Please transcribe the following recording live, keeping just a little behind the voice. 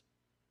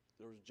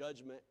There was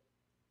judgment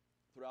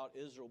throughout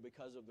Israel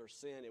because of their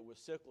sin. It was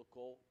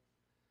cyclical.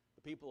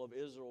 The people of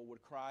Israel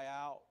would cry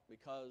out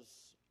because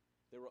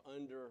they were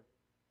under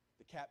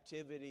the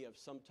captivity of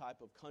some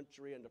type of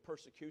country and the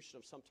persecution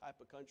of some type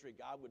of country.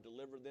 God would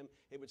deliver them.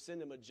 He would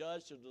send them a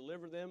judge to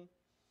deliver them.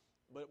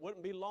 But it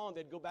wouldn't be long.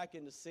 They'd go back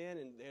into sin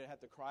and they'd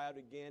have to cry out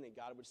again, and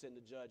God would send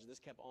a judge. This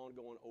kept on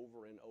going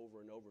over and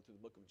over and over through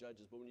the book of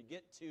Judges. But when you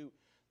get to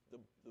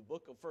the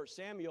book of 1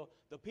 Samuel,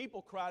 the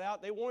people cried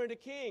out. They wanted a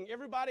king.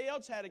 Everybody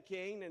else had a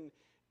king, and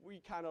we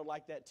kind of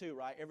like that too,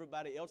 right?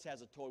 Everybody else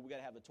has a toy. We got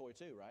to have a toy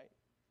too, right?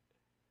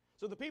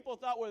 So the people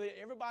thought, well,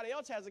 everybody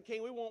else has a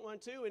king, we want one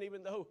too. And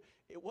even though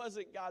it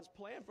wasn't God's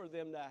plan for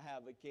them to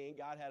have a king,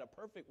 God had a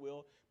perfect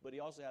will, but he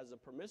also has a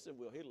permissive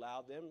will. He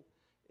allowed them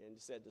and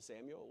said to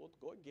Samuel,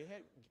 well, go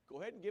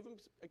ahead and give him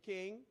a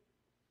king.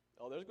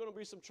 Oh, there's going to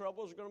be some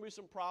troubles, there's going to be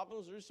some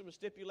problems, there's some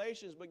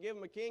stipulations, but give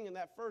him a king. And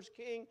that first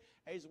king,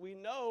 as we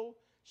know,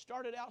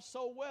 started out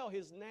so well.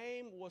 His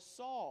name was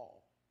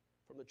Saul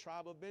from the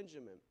tribe of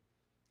Benjamin.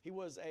 He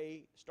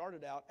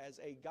started out as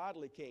a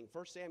godly king.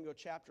 1 Samuel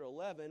chapter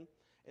 11,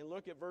 and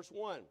look at verse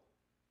 1.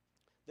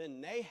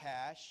 Then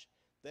Nahash,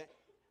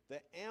 the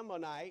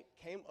Ammonite,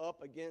 came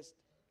up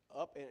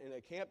and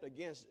encamped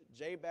against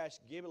Jabesh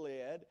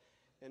Gilead,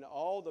 and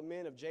all the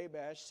men of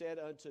Jabesh said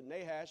unto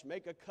Nahash,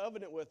 make a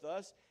covenant with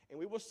us, and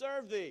we will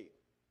serve thee.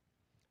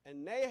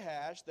 And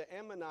Nahash, the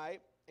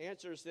Ammonite,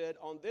 answered, said,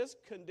 on this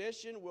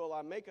condition will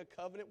I make a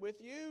covenant with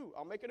you.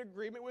 I'll make an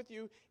agreement with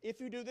you if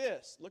you do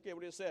this. Look at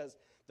what it says,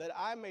 that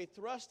I may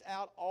thrust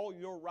out all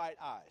your right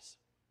eyes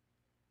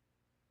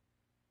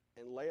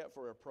and lay it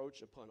for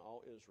reproach upon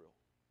all Israel.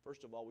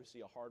 First of all, we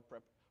see a hard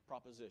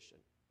proposition.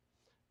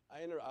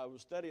 I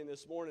was studying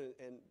this morning,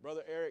 and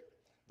Brother Eric,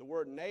 the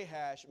word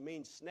Nahash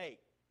means snake.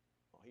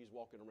 Oh, he's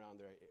walking around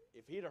there.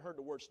 If he'd have heard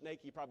the word snake,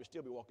 he'd probably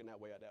still be walking that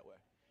way.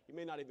 He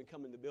may not even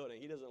come in the building.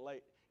 He doesn't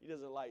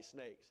like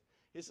snakes.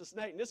 It's a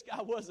snake, and this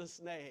guy was a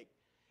snake.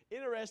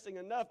 Interesting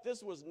enough,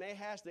 this was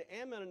Nahash the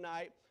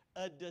Ammonite,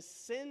 a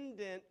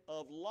descendant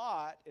of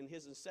Lot in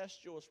his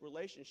incestuous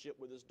relationship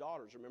with his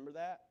daughters. Remember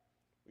that?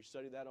 We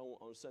studied that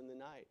on Sunday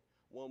night.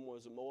 One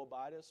was a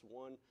Moabitess,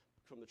 one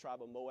from the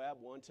tribe of Moab,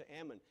 one to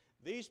Ammon.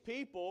 These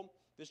people,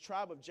 this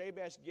tribe of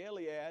Jabesh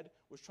Gilead,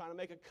 was trying to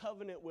make a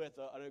covenant with,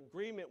 an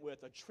agreement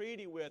with, a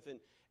treaty with,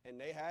 and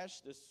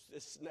Nahash, this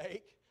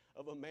snake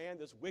of a man,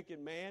 this wicked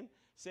man,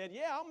 said,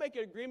 yeah, I'll make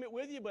an agreement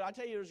with you, but I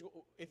tell you,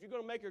 if you're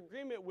going to make an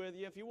agreement with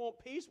you, if you want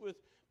peace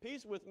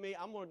with me,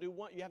 I'm going to do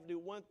one. You have to do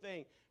one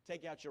thing: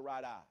 take out your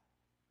right eye.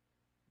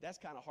 That's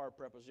kind of hard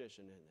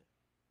preposition,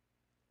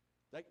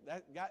 isn't it?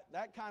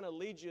 That kind of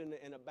leads you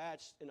in a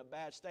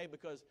bad state,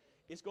 because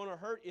it's going to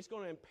hurt. It's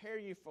going to impair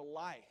you for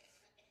life.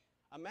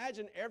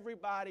 Imagine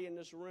everybody in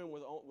this room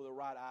with a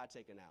right eye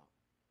taken out.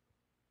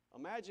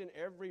 Imagine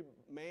every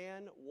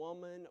man,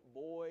 woman,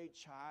 boy,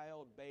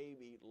 child,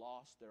 baby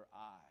lost their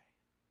eye.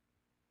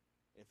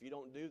 If you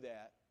don't do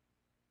that,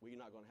 we're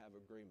not going to have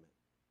agreement.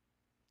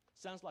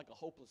 Sounds like a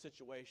hopeless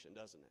situation,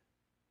 doesn't it?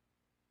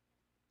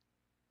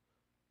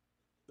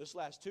 This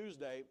last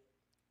Tuesday,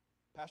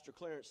 Pastor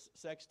Clarence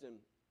Sexton,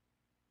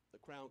 the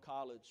Crown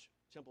College,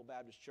 Temple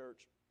Baptist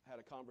Church, had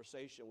a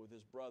conversation with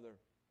his brother,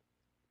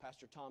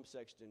 Pastor Tom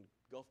Sexton,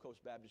 Gulf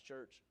Coast Baptist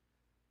Church.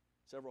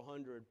 Several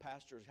hundred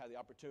pastors had the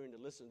opportunity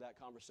to listen to that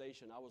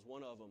conversation. I was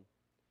one of them.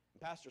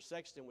 And Pastor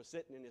Sexton was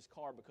sitting in his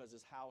car because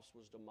his house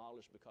was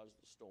demolished because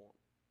of the storm.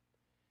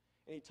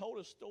 And he told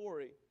a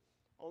story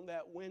on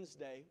that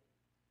Wednesday.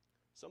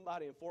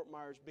 Somebody in Fort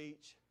Myers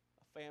Beach,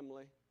 a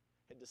family,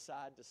 had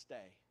decided to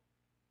stay.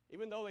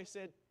 Even though they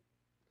said,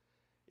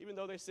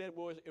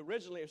 well,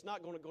 originally it's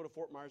not going to go to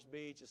Fort Myers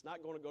Beach. It's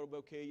not going to go to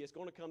Bokeelia. It's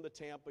going to come to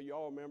Tampa. You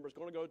all remember, it's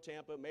going to go to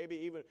Tampa. Maybe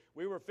even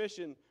we were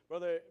fishing,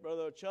 Brother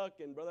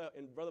Chuck and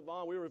Brother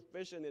Vaughn. We were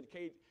fishing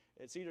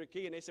at Cedar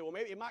Key, and they said, well,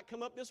 maybe it might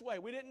come up this way.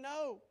 We didn't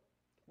know.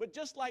 But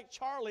just like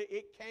Charlie,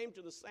 it came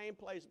to the same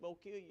place,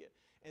 Bokeelia,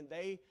 and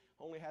they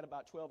only had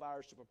about 12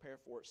 hours to prepare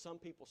for it. Some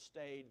people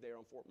stayed there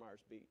on Fort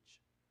Myers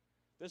Beach.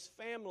 This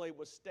family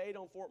stayed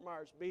on Fort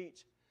Myers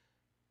Beach.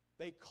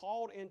 They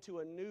called into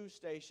a news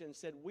station and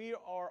said, we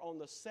are on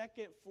the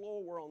second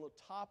floor. We're on the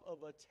top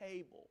of a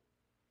table.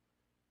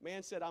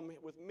 Man said, I'm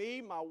with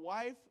me, my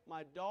wife,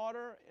 my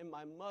daughter, and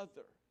my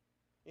mother.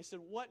 He said,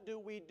 what do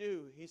we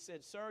do? He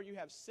said, sir, you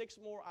have 6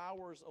 more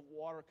hours of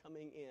water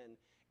coming in.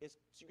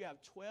 You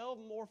have 12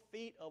 more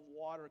feet of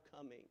water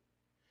coming.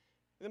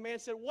 And the man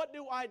said, what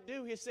do I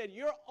do? He said,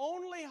 your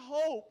only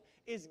hope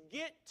is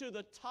get to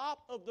the top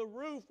of the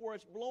roof where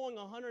it's blowing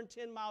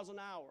 110 miles an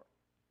hour.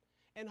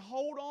 And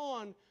hold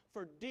on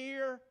for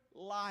dear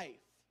life.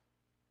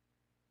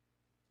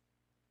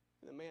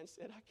 And the man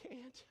said, I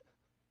can't.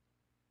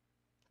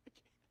 I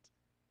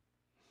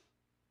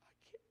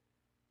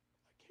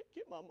can't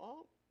get my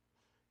mom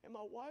and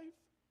my wife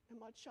and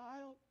my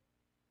child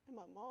and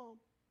my mom.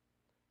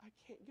 I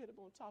can't get them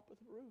on top of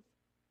the roof.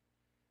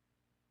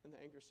 And the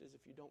anchor says,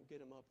 if you don't get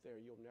them up there,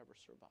 you'll never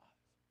survive.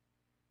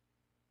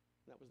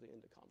 And that was the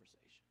end of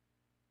conversation.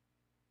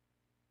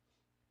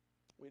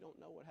 We don't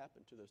know what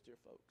happened to those dear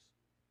folks.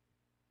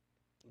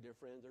 Dear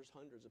friend, there's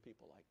hundreds of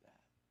people like that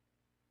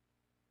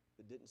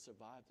didn't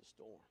survive the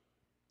storm.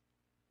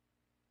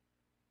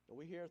 And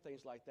we hear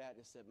things like that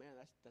and said, man,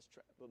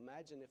 but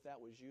imagine if that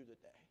was you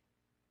today.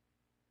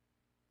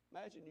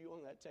 Imagine you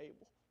on that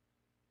table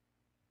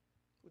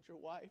with your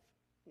wife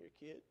and your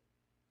kid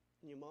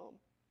and your mom,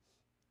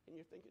 and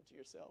you're thinking to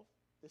yourself,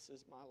 this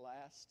is my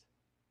last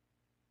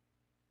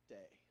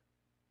day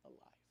of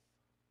life.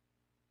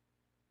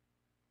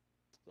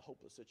 It's a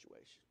hopeless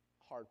situation,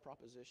 hard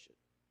proposition.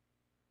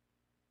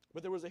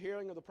 But there was a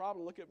hearing of the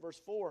problem. Look at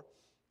verse 4.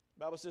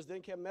 The Bible says,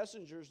 then came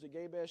messengers to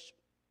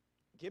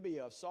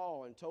Gibeah of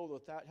Saul and told the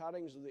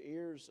tidings of the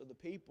ears of the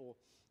people,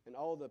 and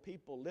all the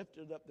people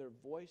lifted up their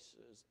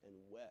voices and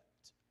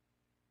wept.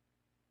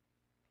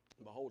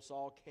 And behold,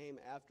 Saul came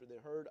after they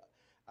heard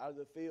out of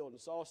the field, and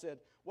Saul said,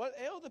 what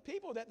ailed the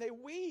people that they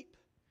weep?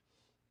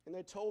 And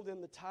they told them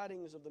the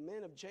tidings of the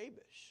men of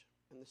Jabesh.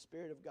 And the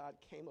Spirit of God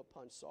came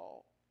upon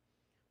Saul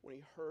when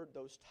he heard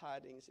those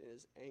tidings, and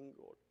his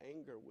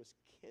anger was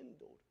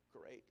kindled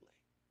greatly.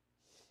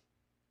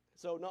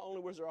 So not only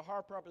was there a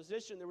hard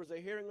proposition, there was a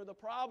hearing of the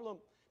problem.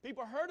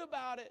 People heard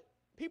about it.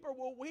 People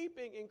were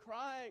weeping and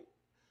crying,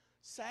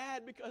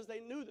 sad because they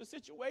knew the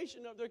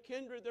situation of their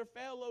kindred, their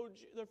fellow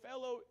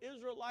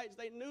Israelites.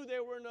 They knew they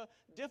were in a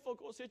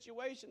difficult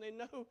situation. They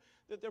knew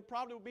that there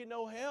probably would be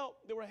no help.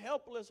 They were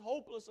helpless,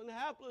 hopeless, and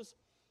hapless.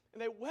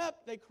 And they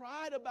wept. They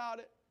cried about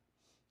it.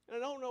 And I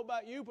don't know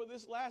about you, but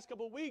this last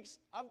couple of weeks,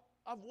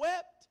 I've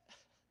wept.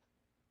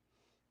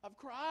 I've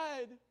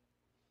cried.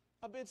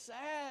 I've been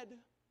sad.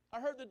 I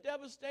heard the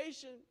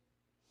devastation.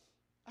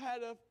 I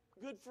had a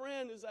good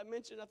friend, as I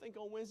mentioned, I think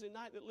on Wednesday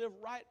night, that lived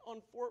right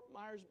on Fort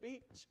Myers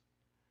Beach.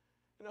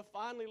 And I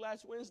finally,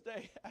 last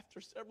Wednesday, after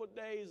several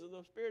days of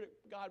the Spirit of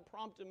God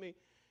prompted me,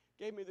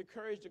 gave me the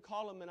courage to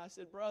call him, and I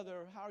said,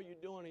 brother, how are you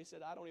doing? He said,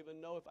 I don't even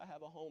know if I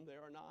have a home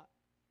there or not.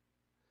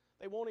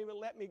 They won't even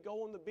let me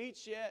go on the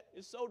beach yet.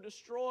 It's so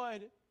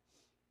destroyed.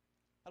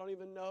 I don't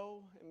even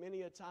know. And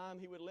many a time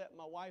he would let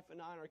my wife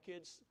and I and our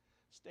kids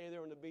stay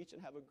there on the beach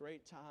and have a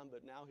great time,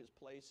 but now his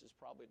place is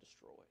probably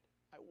destroyed.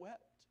 I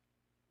wept.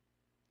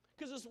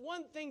 Because it's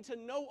one thing to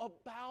know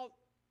about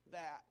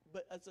that,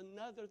 but it's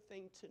another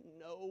thing to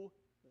know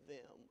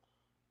them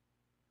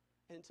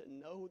and to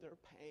know their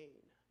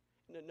pain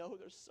and to know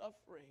their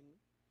suffering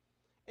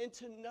and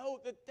to know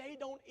that they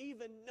don't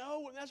even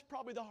know. And that's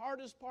probably the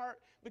hardest part,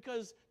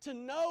 because to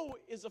know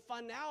is a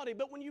finality,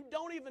 but when you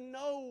don't even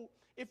know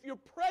if your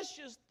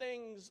precious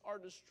things are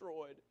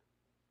destroyed,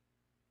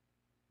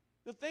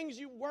 the things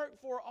you worked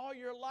for all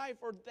your life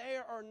are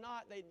there or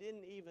not, they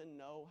didn't even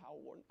know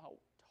how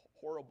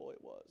horrible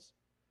it was.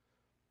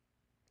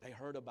 They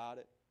heard about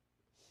it.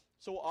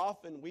 So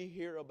often we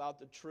hear about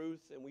the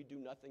truth and we do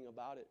nothing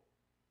about it.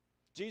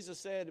 Jesus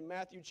said in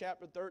Matthew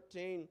chapter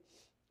 13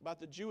 about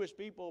the Jewish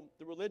people,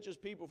 the religious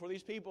people, for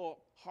these people,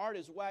 heart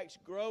is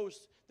waxed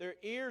gross, their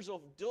ears are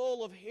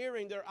dull of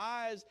hearing, their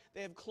eyes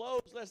they have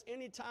closed, lest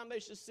any time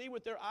they should see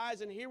with their eyes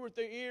and hear with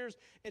their ears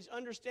and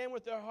understand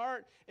with their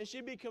heart and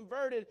should be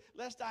converted,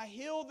 lest I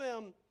heal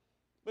them.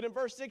 But in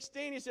verse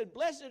 16 he said,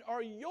 blessed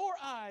are your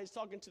eyes,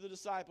 talking to the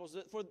disciples,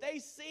 for they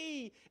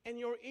see, and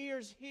your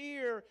ears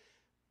hear,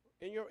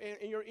 and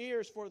your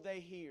ears for they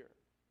hear.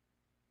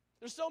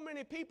 There's so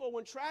many people,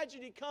 when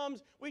tragedy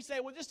comes, we say,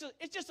 well,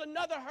 it's just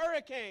another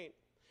hurricane.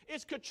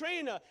 It's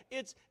Katrina.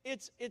 It's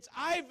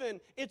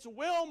Ivan. It's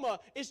Wilma.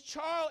 It's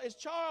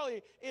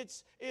Charlie.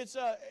 It's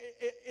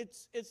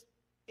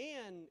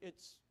Ian.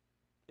 It's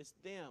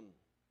them.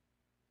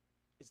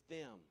 It's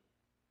them.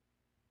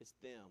 It's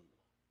them.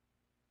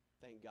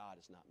 Thank God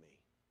it's not me.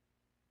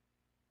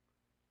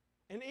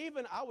 And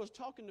even I was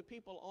talking to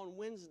people on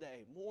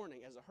Wednesday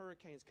morning as a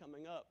hurricane's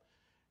coming up,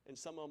 and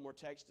some of them were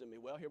texting me,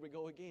 well, here we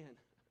go again.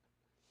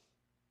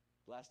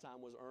 Last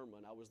time was Irma,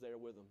 and I was there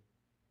with them.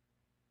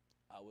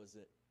 I was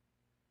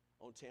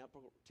on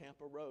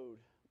Tampa Road,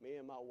 me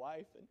and my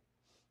wife and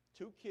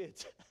 2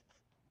 kids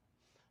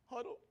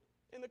huddled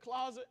in the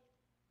closet,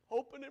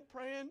 hoping and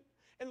praying,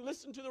 and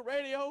listening to the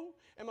radio,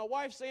 and my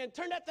wife saying,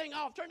 turn that thing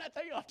off, turn that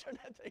thing off, turn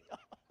that thing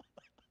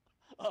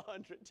off,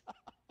 100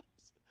 times.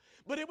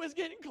 But it was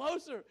getting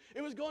closer.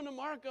 It was going to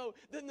Marco,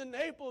 then to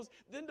Naples,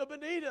 then to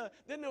Bonita,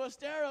 then to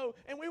Estero,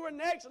 and we were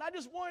next. And I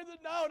just wanted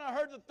to know, and I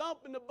heard the thump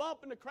and the bump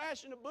and the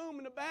crash and the boom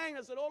and the bang.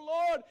 I said, oh,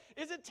 Lord,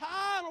 is it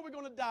time or are we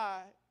going to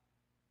die?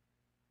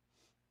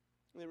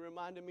 And they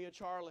reminded me of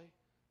Charlie.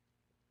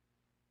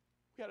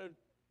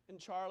 In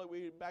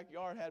Charlie,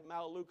 backyard had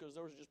Melaleucas.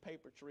 Those were just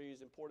paper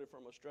trees imported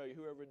from Australia.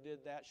 Whoever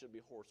did that should be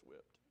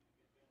horsewhipped.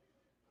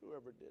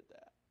 Whoever did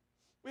that.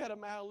 We had a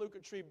Melaleuca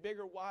tree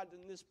bigger wide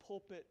than this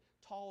pulpit,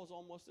 tall as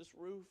almost this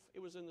roof.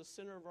 It was in the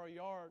center of our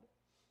yard.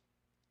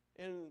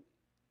 And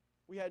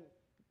we had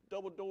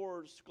double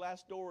doors,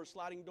 glass doors,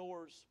 sliding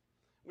doors.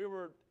 We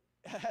were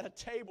at a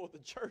table the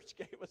church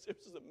gave us. It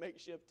was a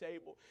makeshift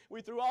table.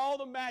 We threw all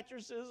the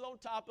mattresses on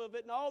top of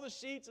it and all the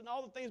sheets and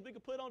all the things we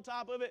could put on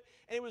top of it.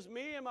 And it was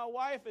me and my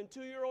wife and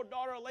 2-year-old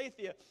daughter,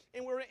 Alethea.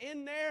 And we were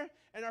in there,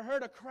 and I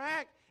heard a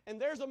crack, and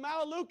there's a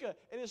Melaleuca,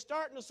 and it's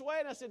starting to sway.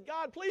 And I said,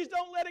 God, please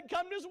don't let it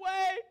come this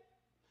way.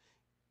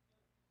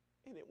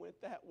 and it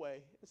went that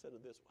way instead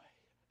of this way.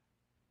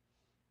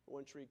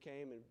 One tree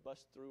came and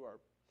busted through our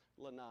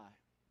lanai.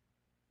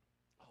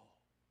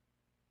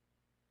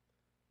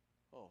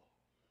 Oh,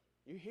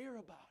 you hear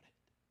about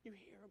it. You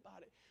hear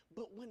about it.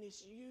 But when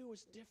it's you,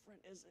 it's different,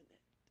 isn't it?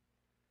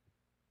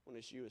 When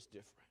it's you, it's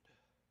different.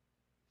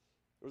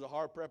 There was a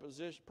hard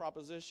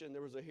proposition.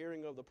 There was a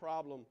hearing of the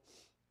problem,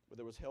 but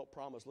there was help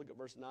promised. Look at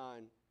verse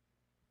 9.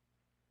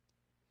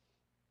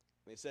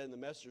 They said in the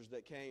messengers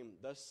that came,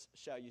 "Thus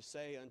shall you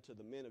say unto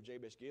the men of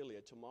Jabesh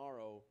Gilead,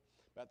 tomorrow,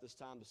 about this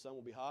time the sun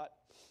will be hot.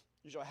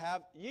 Ye shall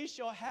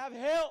have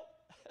help."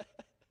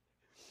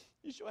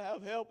 You shall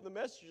have help. And the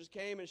messengers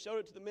came and showed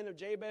it to the men of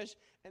Jabesh,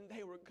 and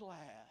they were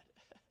glad.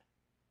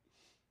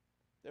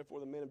 Therefore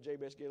the men of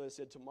Jabesh Gilead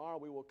said, "Tomorrow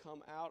we will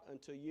come out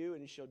unto you,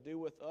 and you shall do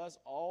with us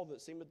all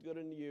that seemeth good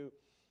unto you."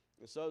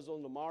 And so it was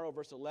on the morrow,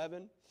 verse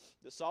 11,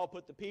 that Saul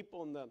put the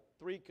people in the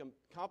three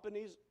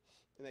companies,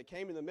 and they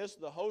came in the midst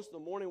of the host of the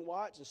morning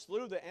watch, and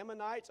slew the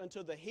Ammonites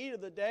until the heat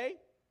of the day.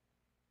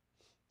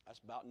 That's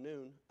about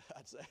noon,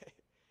 I'd say.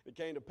 It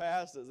came to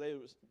pass as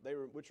they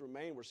which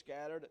remained were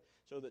scattered,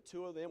 so that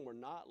two of them were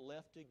not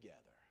left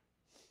together.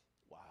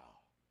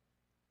 Wow.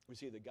 We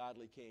see the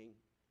godly king.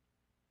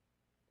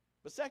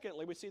 But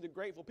secondly, we see the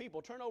grateful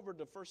people. Turn over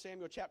to 1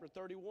 Samuel chapter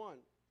 31.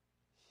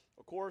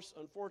 Of course,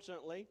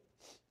 unfortunately,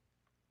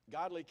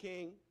 godly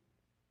king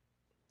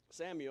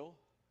Samuel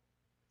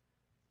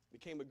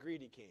became a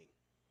greedy king.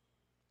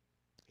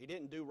 He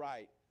didn't do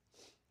right.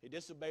 He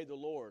disobeyed the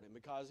Lord. And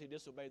because he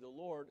disobeyed the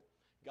Lord,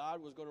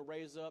 God was going to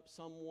raise up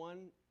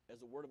someone, as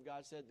the Word of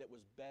God said, that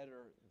was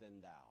better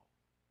than thou.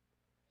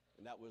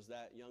 And that was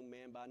that young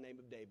man by the name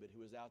of David,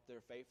 who was out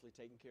there faithfully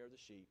taking care of the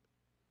sheep.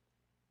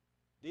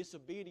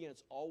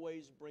 Disobedience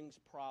always brings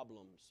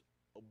problems.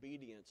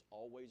 Obedience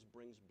always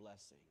brings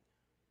blessing.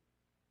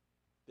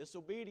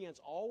 Disobedience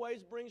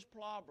always brings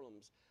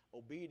problems.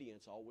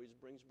 Obedience always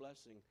brings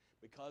blessing.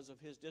 Because of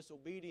his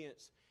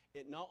disobedience,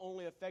 it not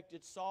only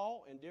affected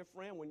Saul, and dear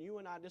friend, when you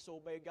and I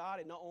disobey God,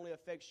 it not only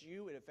affects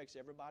you, it affects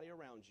everybody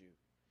around you.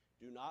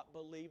 Do not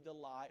believe the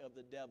lie of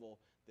the devil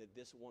that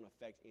this won't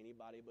affect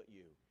anybody but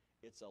you.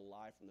 It's a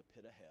lie from the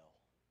pit of hell.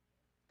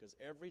 Because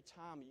every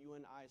time you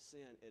and I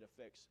sin, it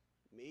affects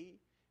me,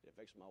 it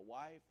affects my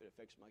wife, it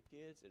affects my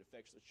kids, it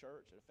affects the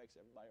church, it affects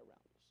everybody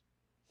around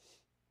us.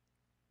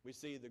 We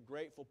see the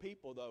grateful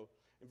people, though.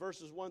 In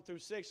verses 1 through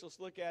 6, let's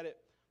look at it.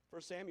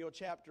 1 Samuel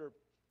chapter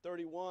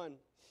 31.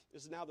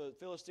 This is now the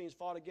Philistines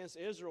fought against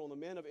Israel, and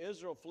the men of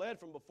Israel fled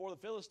from before the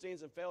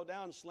Philistines and fell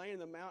down, slain in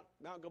the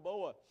Mount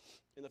Gilboa.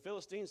 And the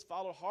Philistines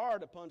followed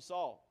hard upon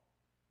Saul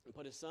and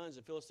put his sons.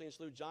 The Philistines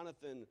slew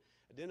Jonathan,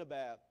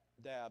 Adinabab,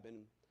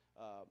 and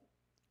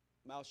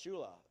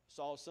Malshulah,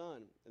 Saul's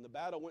son. And the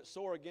battle went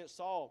sore against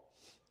Saul,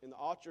 and the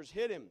archers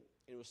hit him,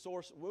 and he was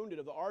sore wounded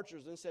of the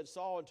archers. Then said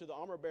Saul unto the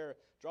armor-bearer,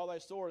 "Draw thy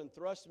sword and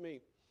thrust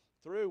me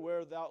through,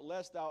 where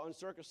lest thou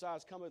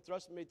uncircumcised come and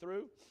thrust me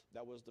through."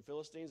 That was the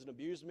Philistines, and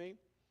abused me.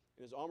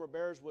 And his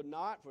armor-bearers would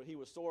not, for he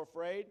was sore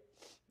afraid.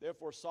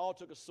 Therefore Saul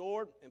took a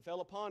sword and fell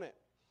upon it.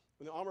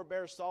 When the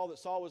armor-bearer saw that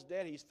Saul was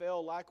dead, he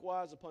fell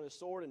likewise upon his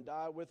sword and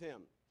died with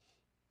him.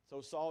 So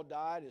Saul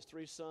died, his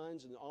 3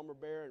 sons, and the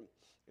armor-bearer,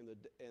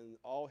 and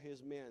all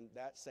his men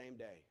that same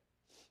day.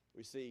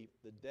 We see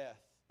the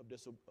death of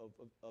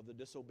the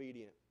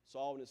disobedient.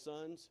 Saul and his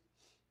sons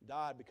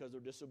died because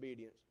of their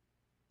disobedience.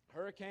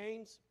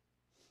 Hurricanes,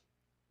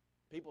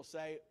 people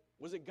say,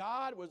 was it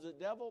God? Was it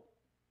the devil?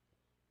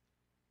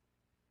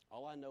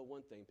 All I know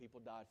one thing,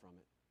 people died from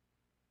it.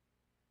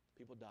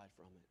 People died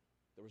from it.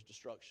 There was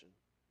destruction.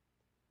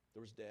 There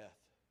was death.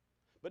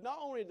 But not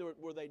only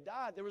were they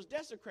died, there was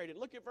desecrated.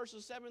 Look at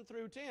verses 7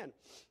 through 10.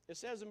 It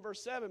says in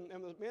verse 7,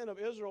 and the men of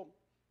Israel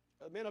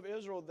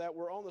that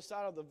were on the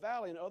side of the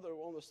valley and on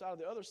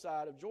the other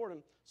side of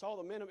Jordan saw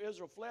the men of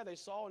Israel fled. They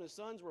saw and his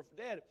sons were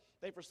dead.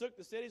 They forsook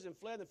the cities and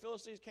fled. The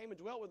Philistines came and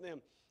dwelt with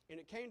them. And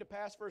it came to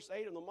pass, verse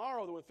 8, on the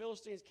morrow, that when the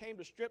Philistines came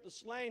to strip the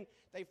slain,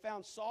 they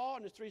found Saul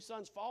and his 3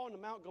 sons fallen to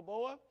Mount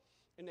Gilboa.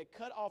 And they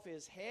cut off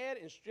his head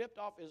and stripped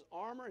off his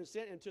armor and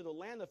sent into the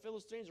land of the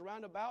Philistines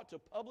round about to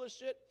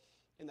publish it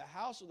in the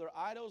house of their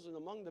idols and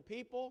among the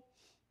people.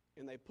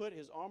 And they put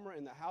his armor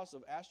in the house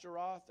of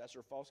Ashtaroth, that's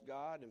her false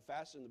god, and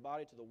fastened the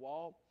body to the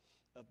wall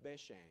of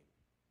Bethshan.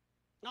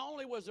 Not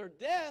only was there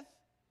death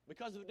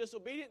because of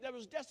disobedience, there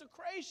was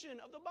desecration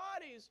of the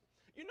bodies.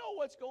 You know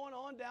what's going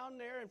on down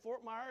there in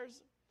Fort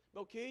Myers,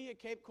 Bokeah,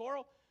 Cape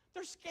Coral?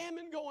 There's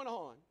scamming going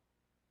on.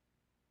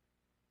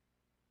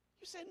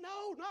 You said,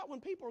 no, not when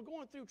people are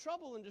going through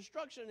trouble and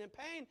destruction and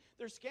pain.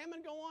 There's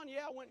scamming going on.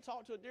 Yeah, I went and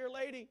talked to a dear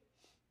lady.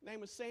 Her name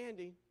was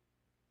Sandy.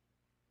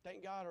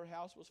 Thank God her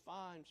house was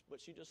fine,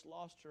 but she just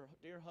lost her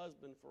dear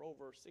husband for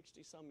over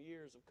 60-some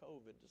years of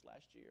COVID just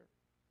last year.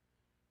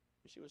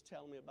 And she was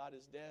telling me about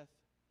his death.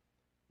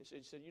 And she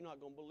said, you're not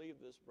going to believe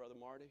this, Brother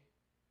Marty.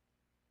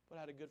 But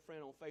I had a good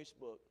friend on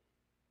Facebook.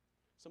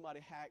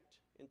 Somebody hacked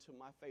into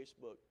my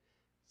Facebook,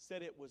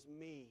 said it was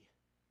me.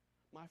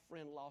 My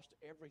friend lost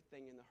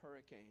everything in the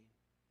hurricane.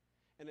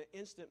 And an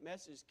instant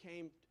message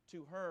came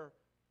to her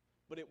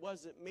but it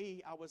wasn't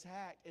me. I was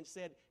hacked and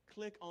said,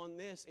 click on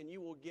this and you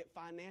will get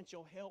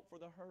financial help for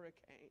the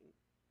hurricane.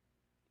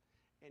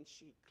 And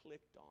she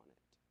clicked on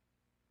it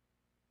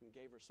and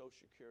gave her Social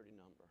Security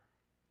number.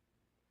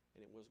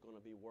 And it was going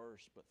to be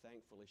worse, but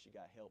thankfully she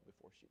got help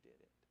before she did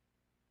it.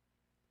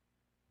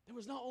 There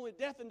was not only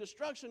death and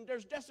destruction,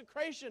 there's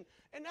desecration.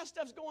 And that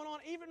stuff's going on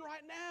even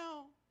right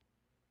now.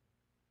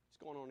 It's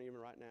going on even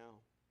right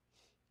now.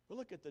 But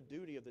look at the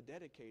duty of the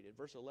dedicated.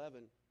 Verse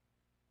 11,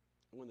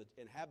 when the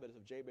inhabitants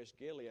of Jabesh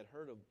Gilead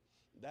heard of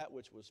that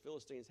which was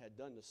Philistines had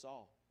done to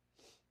Saul,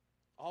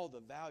 all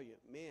the valiant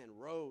men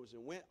rose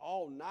and went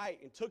all night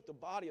and took the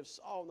body of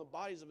Saul and the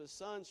bodies of his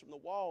sons from the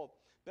wall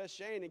of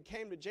Bethshan and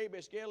came to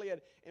Jabesh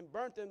Gilead and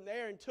burnt them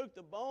there and took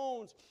the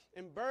bones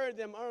and buried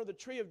them under the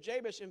tree of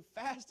Jabesh and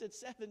fasted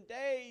 7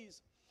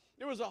 days.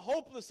 There was a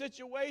hopeless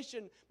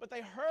situation, but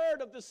they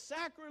heard of the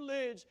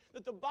sacrilege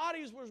that the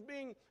bodies were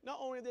being, not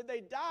only did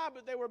they die,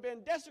 but they were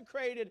being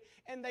desecrated,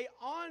 and they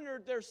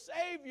honored their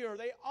Savior.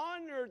 They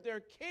honored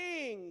their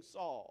king,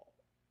 Saul.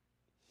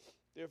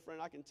 Dear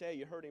friend, I can tell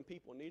you, hurting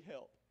people need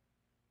help.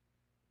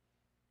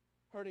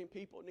 Hurting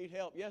people need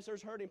help. Yes,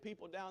 there's hurting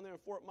people down there in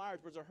Fort Myers,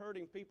 but there's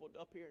hurting people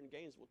up here in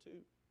Gainesville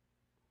too.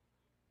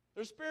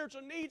 There's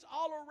spiritual needs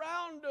all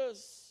around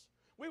us.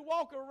 We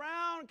walk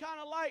around kind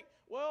of like,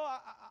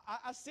 well,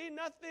 I see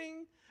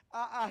nothing,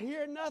 I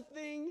hear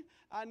nothing,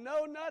 I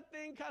know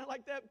nothing, kind of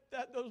like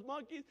those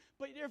monkeys.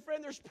 But dear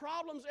friend, there's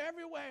problems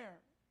everywhere.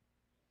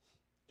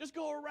 Just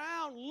go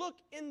around, look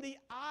in the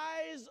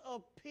eyes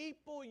of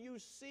people you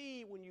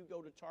see when you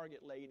go to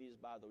Target, ladies,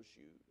 buy those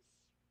shoes.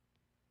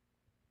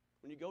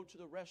 When you go to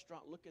the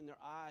restaurant, look in their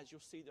eyes,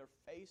 you'll see their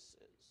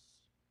faces.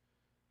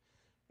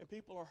 And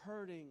people are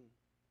hurting.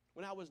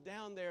 When I was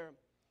down there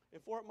in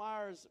Fort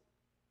Myers,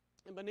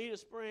 in Bonita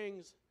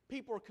Springs,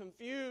 people are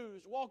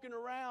confused, walking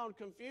around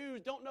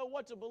confused, don't know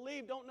what to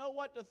believe, don't know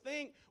what to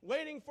think,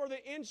 waiting for the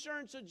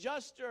insurance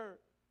adjuster.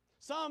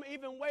 Some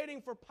even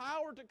waiting for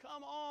power to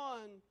come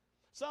on.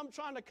 Some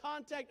trying to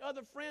contact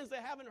other friends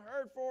they haven't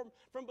heard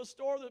from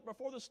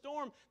before the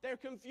storm. They're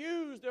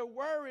confused, they're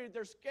worried,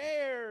 they're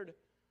scared.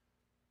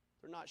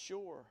 They're not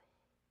sure.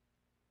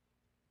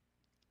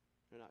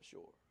 They're not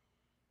sure.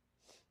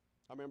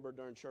 I remember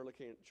during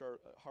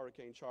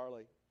Hurricane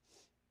Charlie,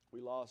 we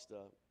lost,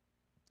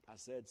 I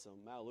said,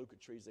 some Melaleuca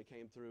trees that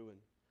came through, and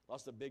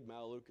lost a big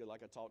Melaleuca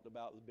like I talked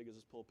about, as big as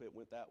this pulpit,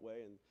 went that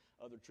way, and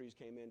other trees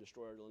came in,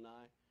 destroyed our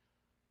lanai.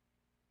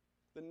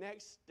 The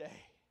next day,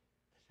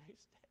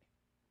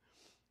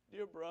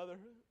 dear brother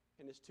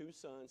and his 2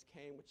 sons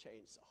came with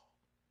chainsaw.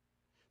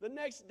 The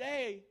next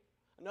day,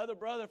 another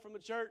brother from the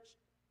church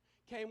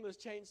came with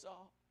his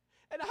chainsaw.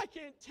 And I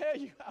can't tell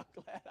you how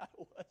glad I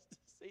was to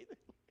see them.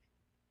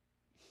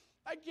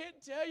 I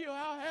can't tell you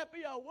how happy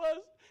I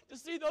was to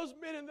see those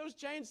men and those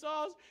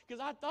chainsaws,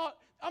 because I thought,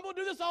 I'm going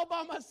to do this all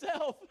by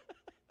myself.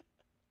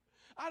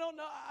 I don't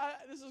know,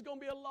 this is going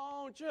to be a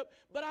long trip,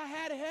 but I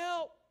had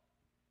help.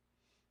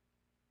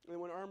 And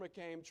when Irma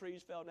came,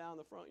 trees fell down in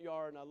the front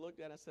yard, and I looked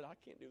at it and I said, I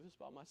can't do this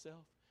by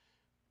myself.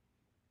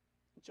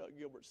 And Chuck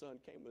Gilbert's son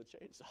came with a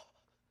chainsaw.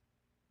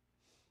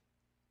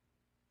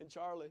 And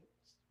Charlie's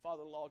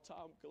father-in-law,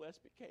 Tom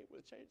Gillespie, came with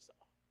a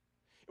chainsaw.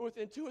 And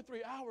within 2 or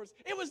 3 hours,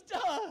 it was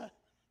done.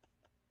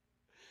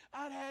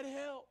 I'd had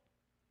help.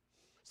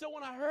 So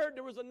when I heard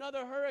there was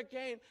another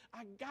hurricane,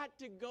 I got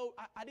to go.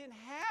 I didn't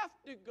have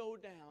to go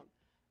down.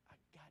 I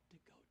got to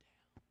go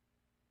down.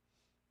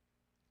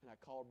 And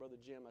I called Brother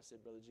Jim. I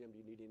said, Brother Jim, do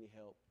you need any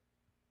help?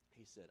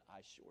 He said, I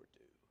sure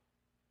do.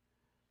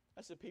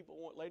 I said,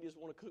 ladies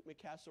want to cook me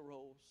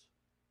casseroles.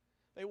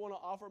 They want to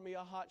offer me a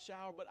hot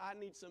shower, but I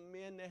need some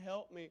men to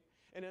help me.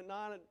 And at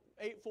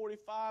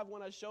 8:45,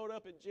 when I showed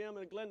up at Jim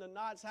and Glenda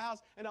Knott's house,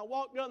 and I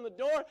walked down the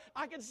door,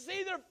 I could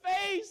see their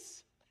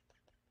face.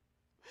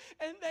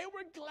 And they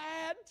were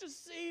glad to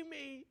see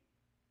me.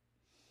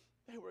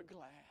 They were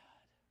glad.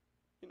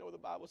 You know what the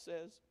Bible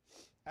says?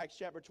 Acts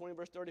chapter 20,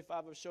 verse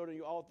 35, I've showed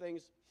you all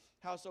things,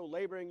 how so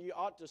laboring you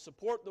ought to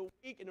support the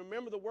weak, and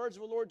remember the words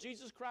of the Lord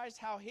Jesus Christ,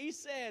 how he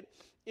said,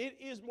 it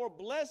is more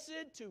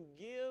blessed to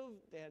give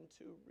than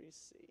to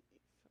receive.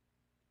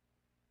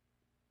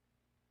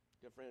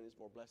 Dear friend, it's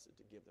more blessed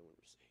to give than to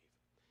receive.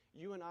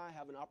 You and I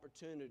have an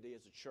opportunity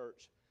as a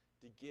church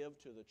to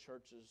give to the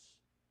churches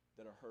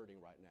that are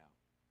hurting right now.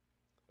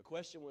 A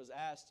question was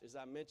asked, as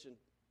I mentioned,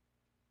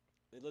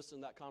 they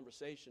listened to that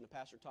conversation to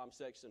Pastor Tom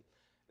Sexton.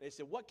 They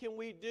said, what can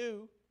we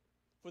do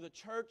for the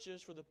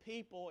churches, for the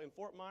people in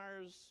Fort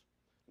Myers,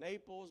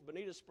 Naples,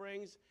 Bonita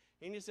Springs?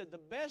 And he said, the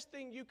best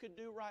thing you could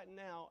do right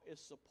now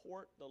is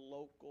support the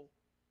local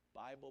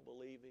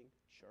Bible-believing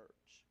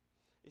church.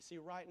 You see,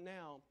 right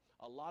now,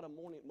 a lot of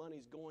money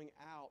is going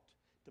out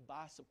to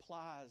buy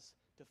supplies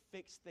to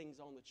fix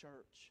things on the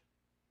church.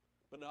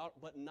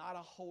 But not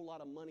a whole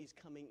lot of money is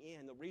coming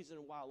in. The reason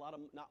why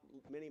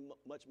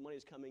much money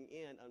is coming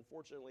in,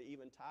 unfortunately,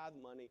 even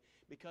tithe money,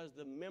 because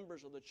the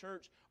members of the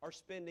church are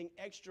spending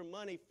extra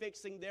money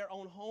fixing their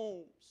own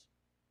homes.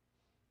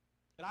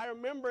 And I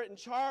remember it in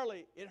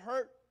Charlie. It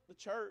hurt the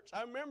church.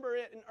 I remember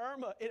it in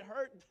Irma. It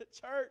hurt the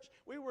church.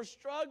 We were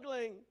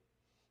struggling.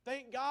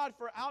 Thank God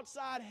for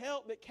outside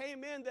help that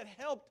came in that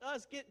helped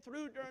us get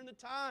through during the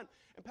time.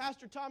 And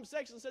Pastor Tom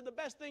Sexton said the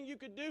best thing you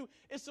could do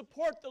is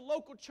support the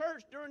local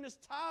church during this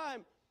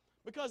time,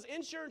 because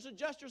insurance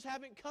adjusters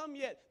haven't come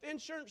yet. The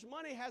insurance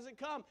money hasn't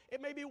come.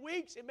 It may be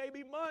weeks, it may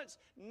be months.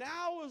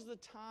 Now is the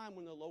time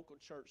when the local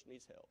church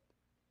needs help.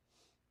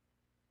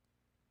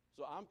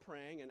 So I'm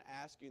praying and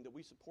asking that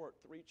we support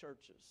 3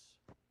 churches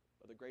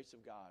by the grace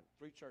of God.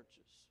 3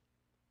 churches.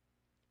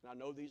 And I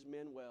know these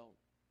men well.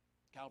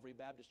 Calvary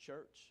Baptist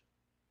Church,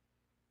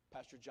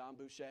 Pastor John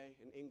Boucher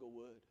in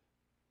Inglewood,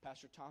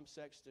 Pastor Tom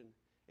Sexton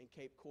in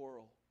Cape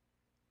Coral,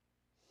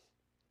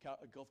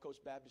 Gulf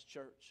Coast Baptist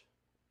Church,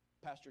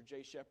 Pastor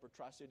Jay Shepherd,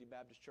 Tri-City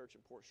Baptist Church in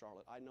Port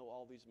Charlotte. I know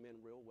all these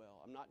men real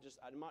well. I'm not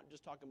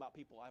just talking about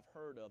people I've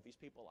heard of. These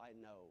people I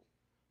know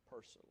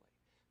personally.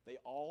 They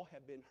all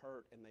have been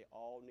hurt and they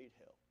all need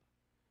help.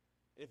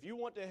 If you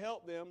want to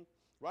help them,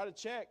 write a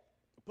check,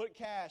 put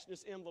cash in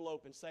this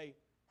envelope and say,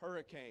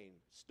 hurricane,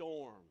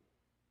 storm,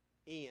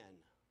 Ian,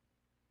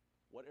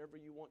 whatever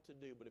you want to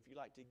do. But if you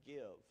like to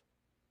give,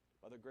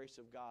 by the grace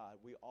of God,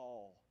 we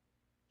all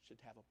should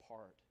have a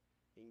part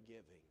in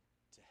giving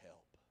to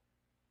help.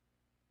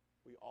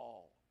 We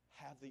all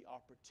have the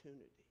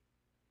opportunity.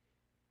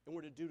 And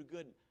we're to do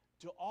good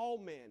to all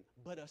men,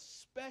 but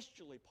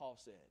especially, Paul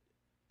said,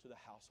 to the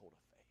household of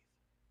faith.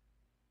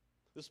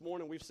 This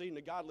morning we've seen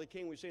the godly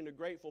king, we've seen the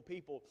grateful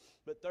people,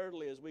 but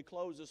thirdly, as we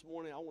close this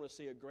morning, I want to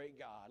see a great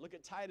God. Look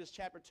at Titus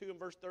chapter 2 and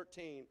verse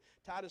 13.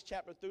 Titus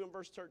chapter 2 and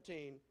verse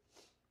 13.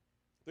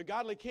 The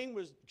godly king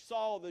was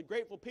Saul, the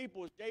grateful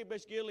people was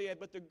Jabesh Gilead,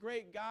 but the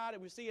great God,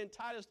 and we see in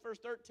Titus verse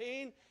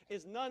 13,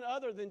 is none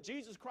other than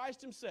Jesus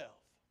Christ himself.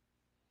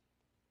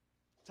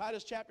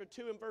 Titus chapter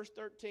 2 and verse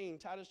 13.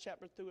 Titus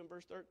chapter 2 and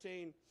verse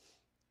 13.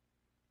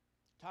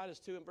 Titus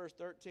 2 and verse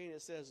 13,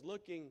 it says,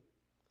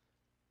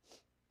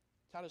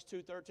 Titus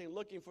 2:13,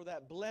 looking for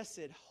that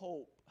blessed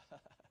hope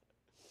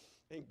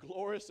and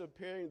glorious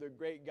appearing of the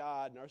great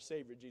God and our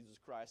Savior Jesus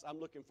Christ. I'm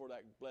looking for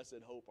that blessed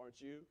hope,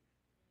 aren't you?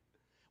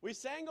 We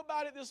sang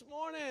about it this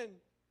morning.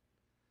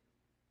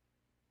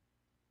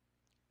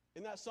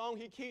 In that song,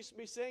 He Keeps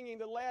Me Singing,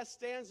 the last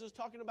stanza is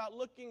talking about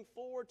looking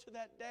forward to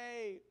that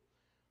day.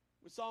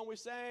 The song we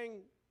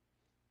sang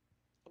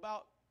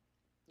about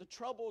the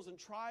troubles and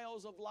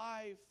trials of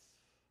life.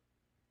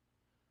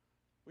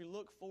 We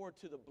look forward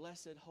to the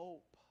blessed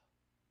hope.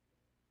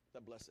 The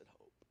blessed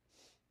hope.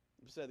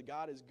 It said that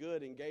God is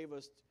good and gave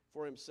us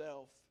for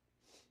himself.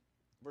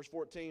 Verse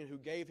 14, who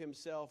gave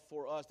himself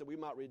for us that we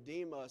might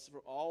redeem us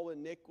from all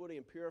iniquity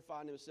and purify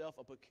in himself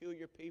a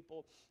peculiar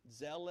people,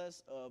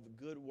 zealous of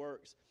good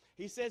works.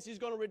 He says he's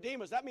going to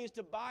redeem us. That means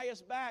to buy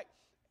us back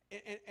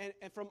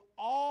and from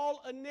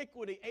all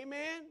iniquity.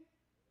 Amen?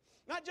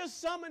 Not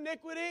just some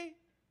iniquity.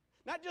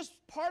 Not just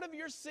part of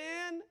your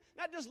sin,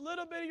 not just a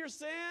little bit of your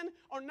sin,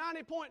 or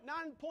 90.9.9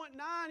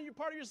 you're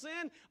part of your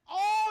sin,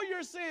 all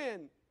your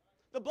sin.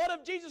 The blood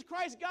of Jesus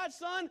Christ, God's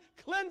Son,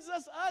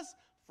 cleanses us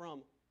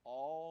from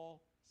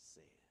all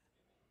sin.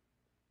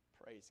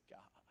 Praise God.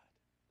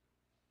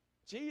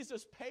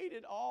 Jesus paid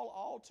it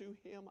all to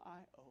him I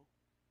owe.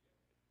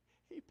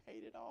 He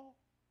paid it all.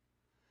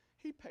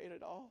 He paid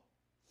it all.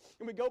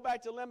 And we go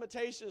back to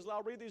Lamentations, and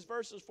I'll read these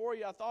verses for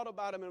you. I thought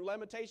about them in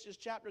Lamentations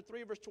chapter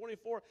 3, verse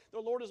 24. The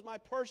Lord is my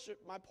portion,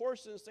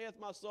 saith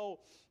my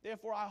soul.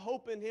 Therefore I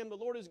hope in him. The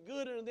Lord is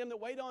good unto them that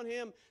wait on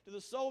him, to the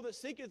soul that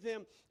seeketh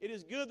him. It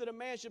is good that a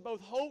man should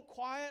both hope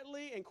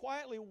quietly and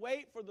quietly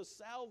wait for the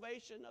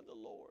salvation of the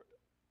Lord.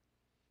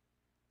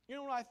 You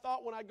know what I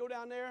thought when I go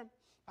down there?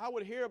 I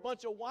would hear a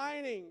bunch of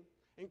whining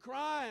and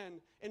crying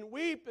and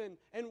weeping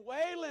and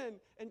wailing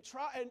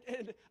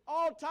and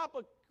all type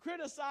of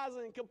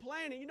criticizing and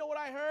complaining. You know what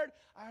I heard?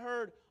 I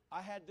heard,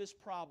 I had this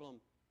problem,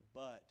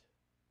 but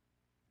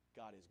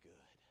God is good.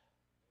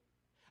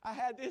 I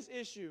had this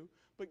issue,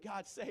 but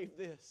God saved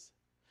this.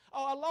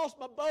 Oh, I lost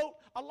my boat.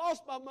 I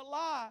lost my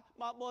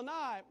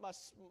lanai.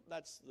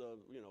 That's the,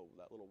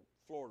 that little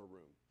Florida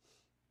room.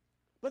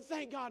 But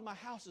thank God my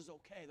house is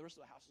okay. The rest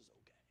of the house is okay.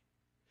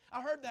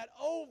 I heard that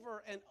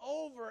over and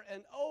over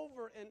and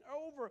over and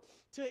over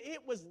till it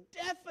was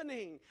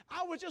deafening.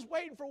 I was just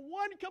waiting for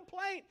one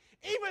complaint.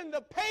 Even the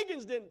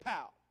pagans didn't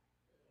pout.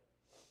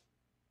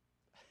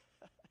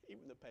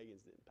 Even the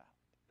pagans didn't pout.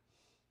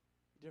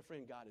 Dear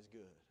friend, God is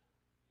good.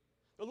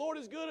 The Lord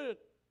is good.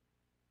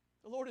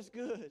 The Lord is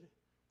good.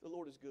 The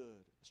Lord is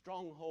good. A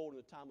stronghold in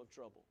a time of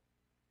trouble.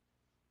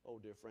 Oh,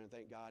 dear friend,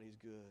 thank God he's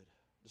good.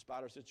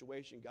 Despite our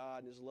situation,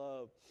 God in his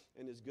love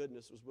and his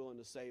goodness was willing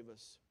to save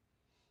us.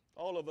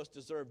 All of us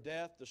deserve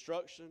death,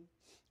 destruction.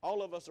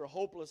 All of us are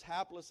hopeless,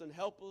 hapless, and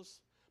helpless,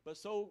 but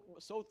so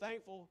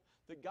thankful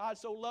that God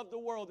so loved the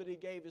world that he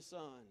gave his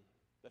Son,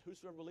 that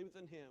whosoever believeth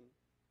in him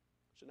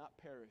should not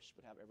perish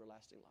but have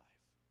everlasting life.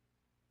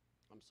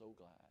 I'm so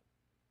glad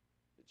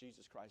that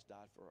Jesus Christ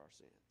died for our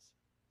sins.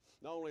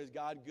 Not only is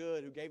God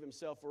good who gave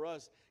himself for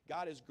us,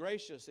 God is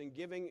gracious in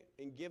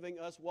giving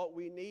us what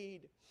we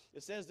need.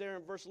 It says there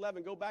in verse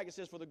 11, go back, it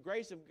says, for the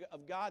grace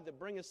of God that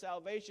bringeth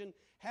salvation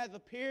hath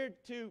appeared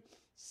to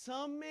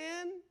some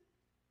men.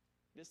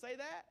 Did it say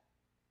that?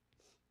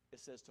 It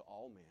says to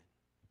all men.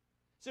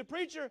 Say,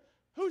 preacher,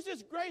 who's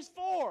this grace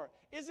for?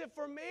 Is it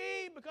for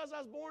me because I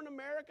was born in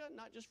America?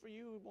 Not just for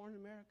you who were born in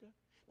America,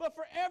 but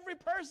for every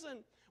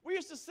person. We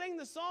used to sing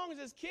the songs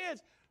as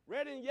kids,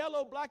 red and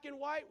yellow, black and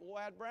white. We'll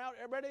add brown,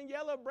 red and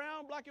yellow,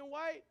 brown, black and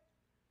white.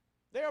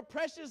 They are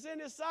precious in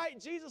His sight.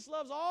 Jesus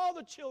loves all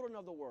the children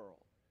of the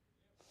world.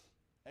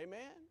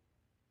 Amen.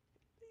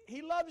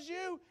 He loves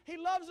you. He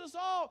loves us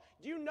all.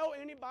 Do you know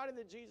anybody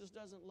that Jesus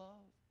doesn't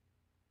love?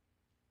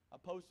 I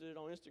posted it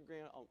on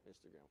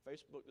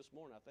Facebook this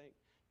morning, I think.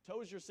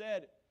 Tozier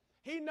said,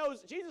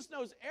 Jesus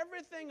knows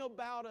everything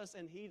about us,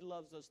 and He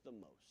loves us the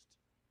most.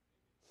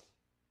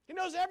 He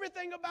knows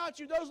everything about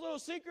you, those little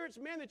secrets,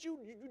 man, that you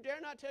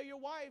dare not tell your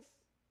wife.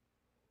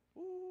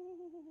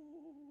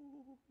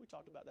 Ooh, we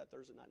talked about that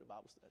Thursday night in the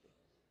Bible study.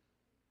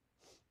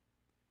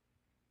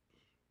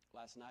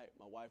 Last night,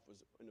 my wife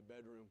was in the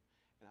bedroom,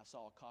 and I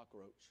saw a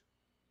cockroach.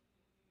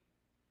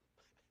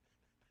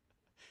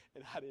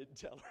 And I didn't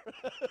tell her.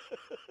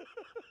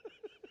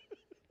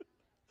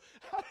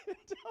 I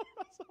didn't tell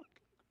her I saw a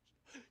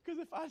cockroach. Because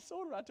if I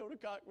told her I told a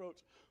cockroach,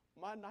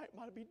 my night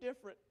might be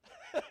different.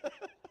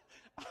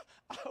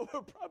 I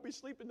would probably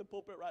sleep in the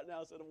pulpit right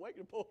now instead of awake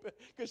in the pulpit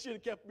because she'd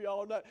have kept me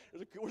all night.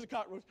 Where's the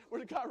cockroach?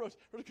 Where's the cockroach?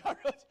 Where's the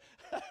cockroach?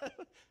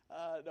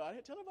 No, I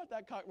didn't tell her about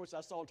that cockroach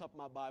I saw on top of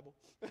my Bible.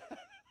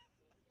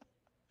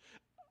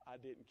 I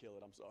didn't kill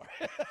it. I'm sorry.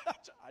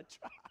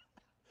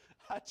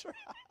 I tried.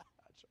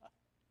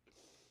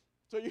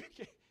 So you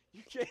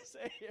can't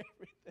say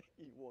everything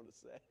you want to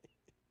say.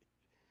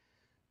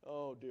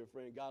 Oh, dear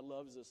friend, God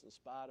loves us in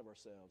spite of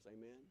ourselves.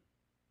 Amen.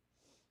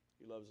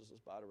 He loves us in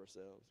spite of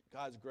ourselves.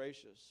 God's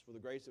gracious. For the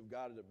grace of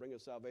God is to bring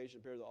us salvation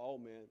compared to all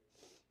men.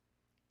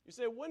 You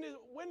say, when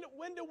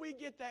do we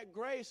get that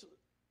grace,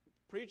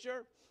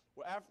 preacher?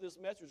 Well, after this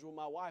message with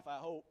my wife, I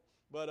hope.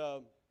 But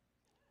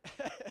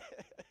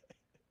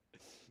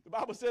the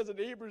Bible says in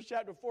Hebrews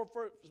chapter 4,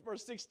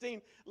 verse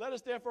 16, let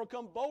us therefore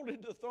come boldly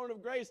to the throne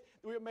of grace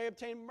that we may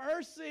obtain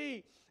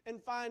mercy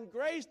and find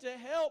grace to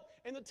help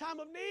in the time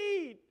of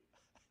need.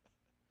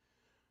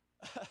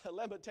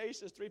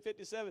 Lamentations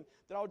 3:57,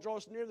 that I will draw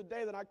us near the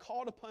day that I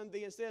called upon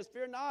thee and says,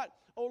 fear not,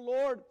 O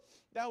Lord,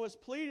 thou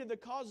hast pleaded the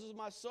causes of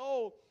my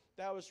soul,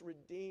 thou hast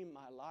redeemed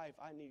my life.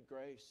 I need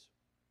grace.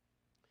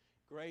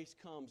 Grace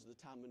comes at the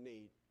time of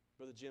need.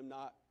 Brother Jim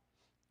Knott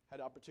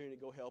had the opportunity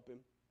to go help him.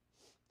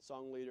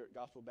 Song leader at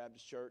Gospel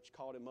Baptist Church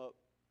called him up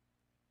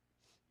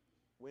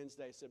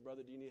Wednesday, said,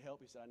 brother, do you need help?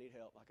 He said, I need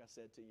help, like I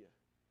said to you.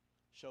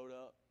 Showed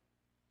up.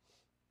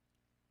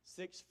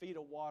 6 feet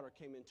of water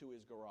came into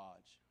his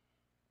garage.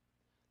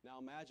 Now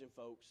imagine,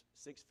 folks,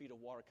 6 feet of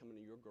water coming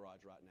into your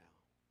garage right now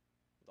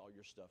with all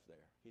your stuff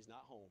there. He's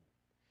not home.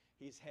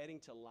 He's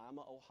heading to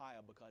Lima, Ohio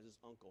because his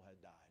uncle had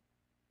died.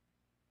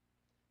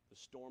 The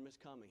storm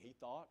is coming. He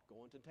thought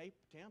going to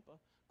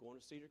Tampa, going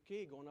to Cedar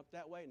Key, going up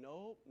that way.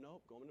 Nope,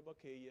 going to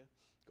Bokeya,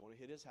 going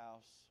to hit his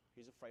house.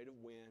 He's afraid of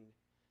wind,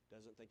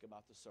 doesn't think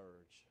about the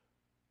surge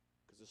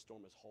because this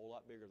storm is a whole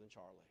lot bigger than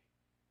Charlie.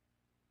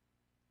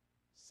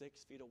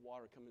 6 feet of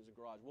water coming into the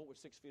garage. What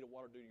would 6 feet of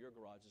water do to your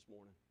garage this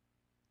morning?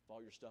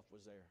 All your stuff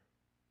was there.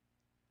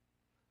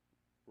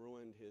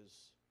 Ruined his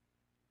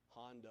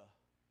Honda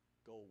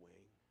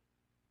Goldwing.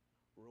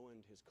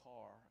 Ruined his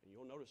car. And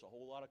you'll notice a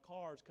whole lot of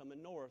cars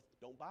coming north.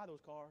 Don't buy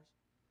those cars.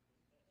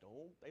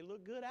 They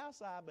look good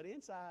outside, but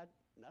inside,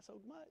 not so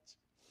much.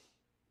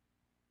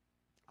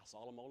 I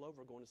saw them all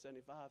over going to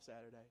 75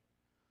 Saturday.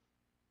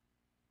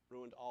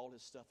 Ruined all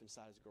his stuff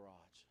inside his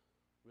garage.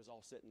 It was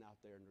all sitting out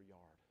there in their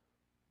yard.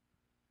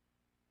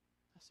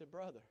 I said,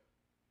 brother,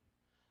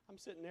 I'm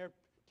sitting there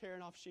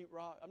tearing off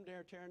sheetrock. I'm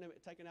there tearing it,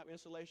 taking out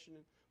insulation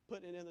and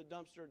putting it in the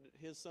dumpster that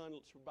his son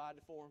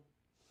provided for him.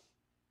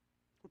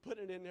 We're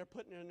putting it in there,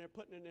 putting it in there,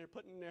 putting it in there,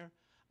 putting it in there.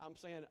 I'm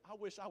saying, I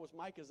wish I was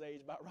Micah's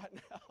age about right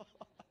now.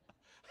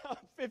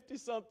 I'm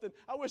 50-something.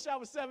 I wish I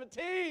was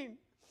 17.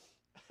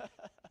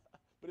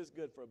 But it's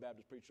good for a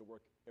Baptist preacher to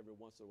work every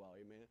once in a while,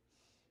 amen?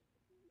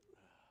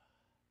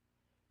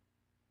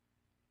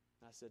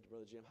 And I said to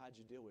Brother Jim, how'd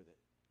you deal with it?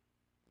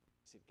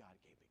 He said, God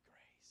gave me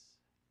grace.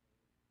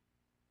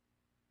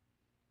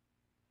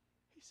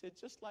 He said,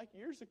 just like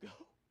years ago.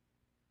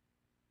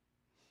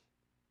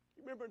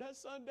 You remember that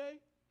Sunday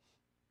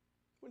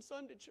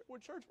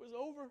when church was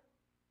over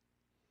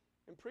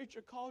and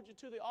preacher called you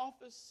to the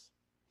office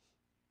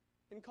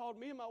and called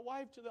me and my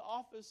wife to the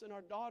office and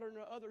our daughter and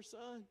our other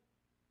son?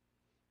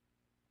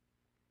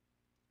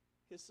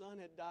 His son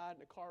had died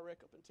in a car wreck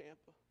up in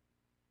Tampa.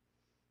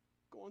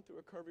 Going through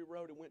a curvy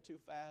road and went too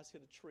fast,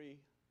 hit a tree.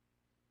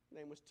 His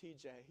name was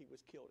TJ. He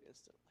was killed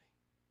instantly.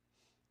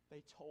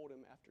 They told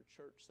him after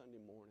church Sunday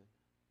morning.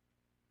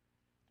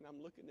 And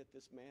I'm looking at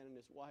this man and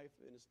his wife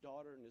and his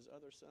daughter and his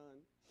other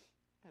son,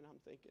 and I'm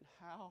thinking,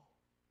 how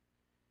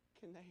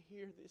can they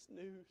hear this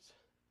news?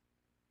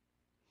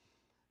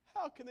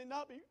 How can they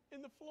not be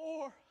in the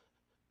floor?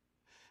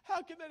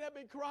 How can they not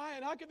be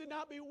crying? How can they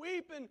not be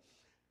weeping?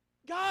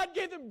 God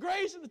gave them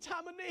grace in the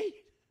time of need.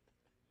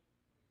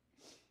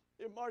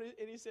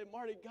 And he said,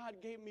 Marty,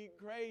 God gave me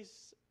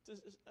grace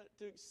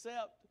to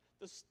accept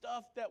the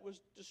stuff that was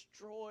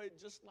destroyed,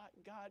 just like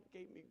God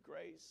gave me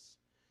grace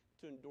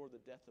to endure the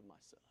death of my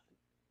son.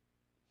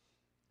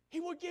 He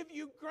will give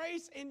you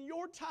grace in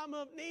your time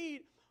of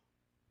need.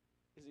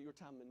 Is it your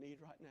time of need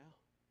right now?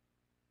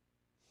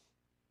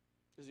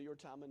 Is it your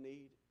time of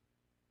need?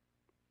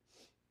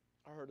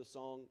 I heard a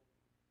song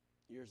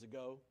years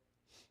ago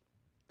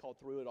called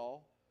Through It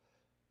All.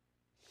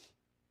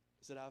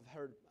 It said,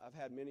 I've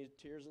had many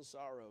tears and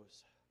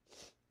sorrows.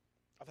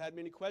 I've had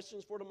many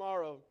questions for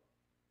tomorrow.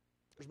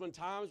 There's been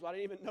times when I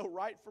didn't even know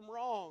right from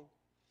wrong.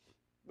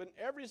 But in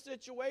every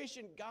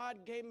situation,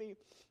 God gave me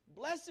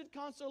blessed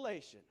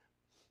consolation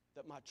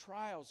that my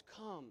trials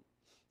come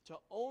to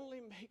only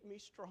make me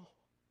strong.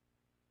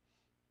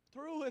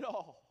 Through it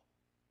all,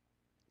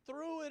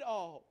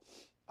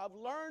 I've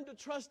learned to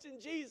trust in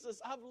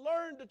Jesus. I've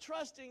learned to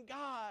trust in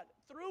God.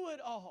 Through it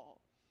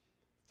all,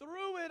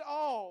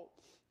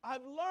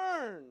 I've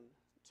learned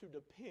to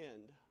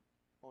depend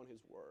on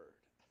His Word.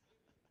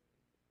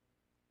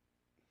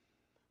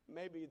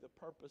 Maybe the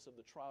purpose of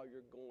the trial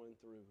you're going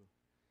through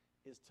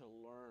is to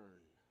learn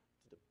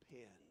to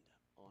depend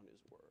on His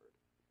Word.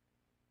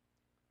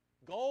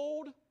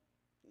 Gold?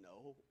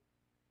 No.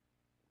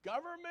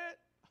 Government?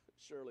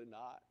 Surely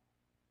not.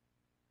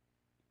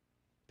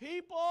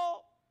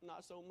 People?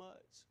 Not so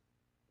much.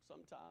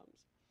 Sometimes.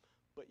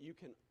 But you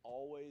can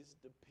always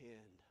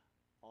depend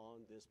on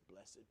this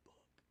blessed book.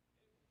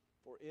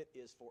 For it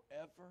is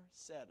forever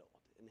settled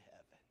in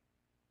heaven.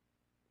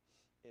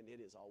 And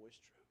it is always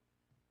true.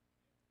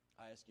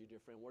 I ask you, dear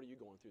friend, what are you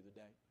going through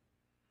today?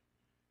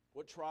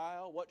 What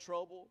trial? What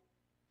trouble?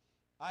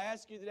 I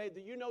ask you today,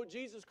 do you know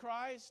Jesus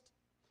Christ?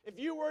 If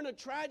you were in a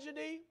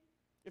tragedy,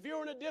 if you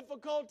were in a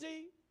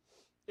difficulty,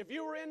 if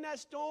you were in that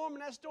storm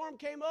and that storm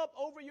came up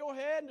over your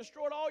head and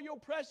destroyed all your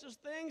precious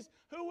things,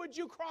 who would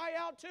you cry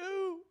out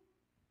to?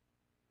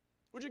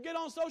 Would you get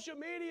on social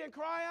media and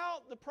cry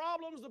out the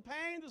problems, the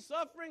pain, the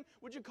suffering?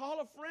 Would you call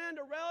a friend,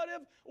 a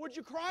relative? Would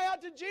you cry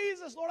out to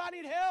Jesus, Lord, I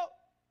need help?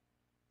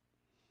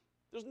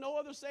 There's no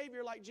other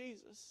Savior like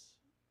Jesus.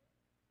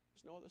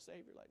 There's no other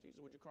Savior like Jesus.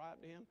 Would you cry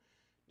out to Him?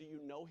 Do you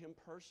know Him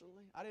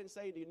personally? I didn't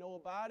say, do you know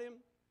about Him?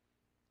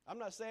 I'm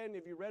not saying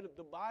if you read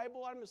the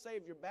Bible. I'm going to say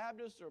if you're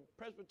Baptist or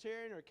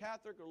Presbyterian or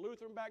Catholic or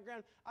Lutheran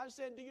background. I'm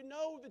saying, do you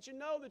know that you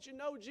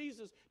know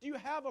Jesus? Do you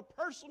have a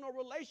personal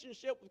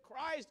relationship with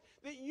Christ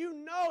that you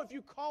know if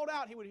you called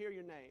out, He would hear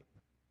your name?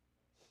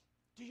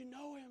 Do you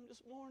know Him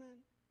this morning?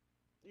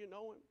 Do you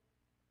know Him?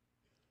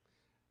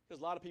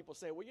 Because a lot of people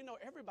say, well, you know,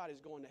 everybody's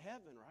going to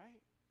heaven,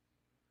 right?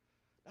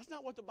 That's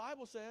not what the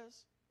Bible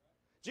says.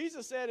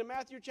 Jesus said in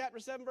Matthew chapter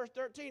 7, verse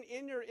 13,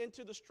 enter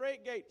into the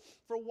straight gate.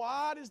 For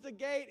wide is the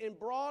gate and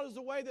broad is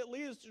the way that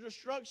leads to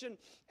destruction,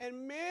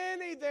 and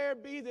many there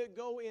be that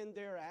go in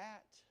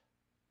thereat.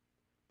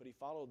 But He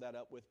followed that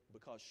up with,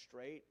 because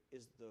straight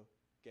is the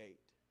gate,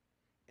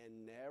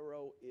 and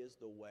narrow is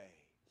the way,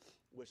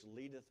 which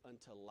leadeth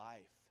unto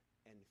life,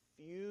 and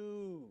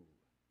few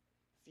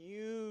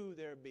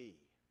there be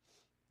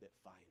that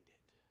find it.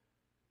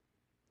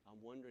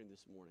 I'm wondering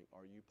this morning,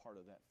 are you part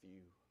of that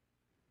few?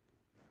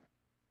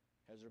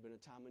 Has there been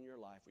a time in your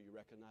life where you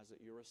recognize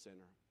that you're a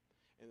sinner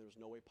and there's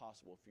no way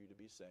possible for you to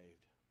be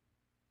saved?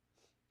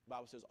 The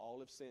Bible says all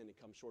have sinned and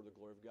come short of the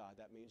glory of God.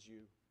 That means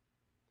you.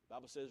 The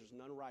Bible says there's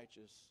none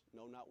righteous,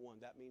 no, not one.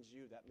 That means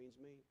you. That means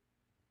me.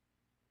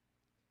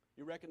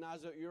 You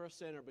recognize that you're a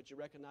sinner, but you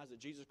recognize that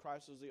Jesus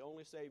Christ is the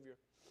only Savior.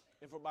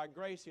 And for by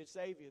grace He'd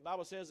save you. The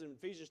Bible says in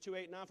Ephesians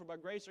 2:8-9, for by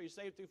grace are you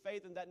saved through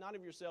faith, and that not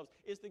of yourselves.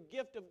 It's the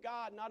gift of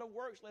God, not of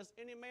works, lest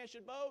any man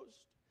should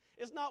boast.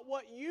 It's not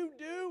what you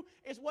do,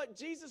 it's what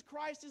Jesus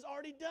Christ has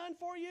already done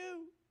for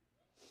you.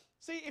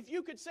 See, if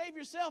you could save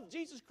yourself,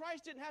 Jesus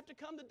Christ didn't have to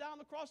come to die on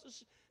the cross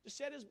to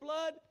shed His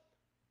blood,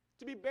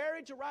 to be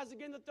buried, to rise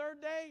again the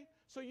third day,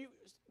 so you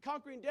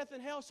conquering death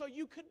and hell, so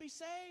you could be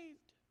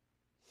saved.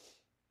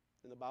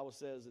 And the Bible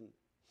says in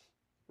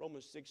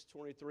Romans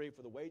 6:23,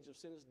 for the wage of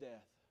sin is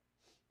death.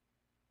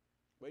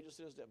 Wage of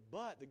sin is death.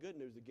 But the good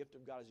news, the gift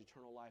of God is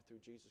eternal life through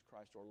Jesus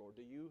Christ our Lord.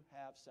 Do you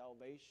have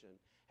salvation?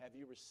 Have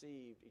you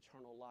received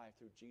eternal life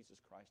through Jesus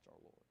Christ our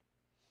Lord?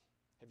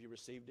 Have you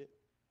received it?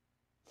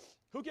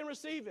 Who can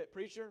receive it,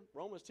 preacher?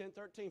 Romans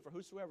 10:13, for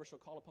whosoever shall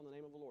call upon the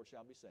name of the Lord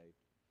shall be saved.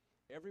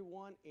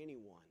 Everyone,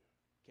 anyone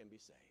can be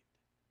saved.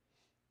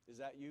 Is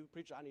that you?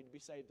 Preacher, I need to be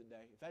saved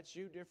today. If that's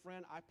you, dear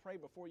friend, I pray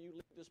before you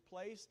leave this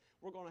place,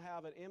 we're going to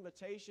have an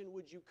invitation.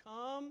 Would you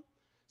come?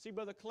 See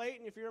Brother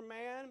Clayton, if you're a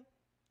man,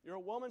 you're a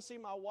woman, see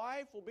my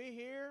wife will be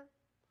here.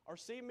 Or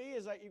see me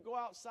as you go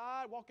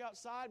outside, walk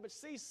outside, but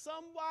see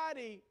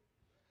somebody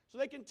so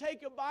they can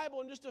take a Bible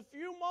in just a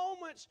few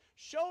moments,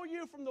 show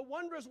you from the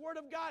wondrous Word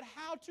of God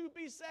how to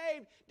be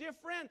saved. Dear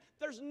friend,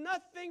 there's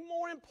nothing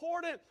more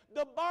important.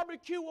 The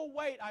barbecue will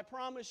wait, I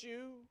promise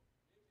you.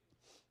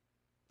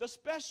 The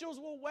specials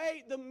will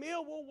wait. The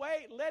meal will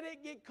wait. Let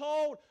it get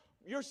cold.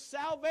 Your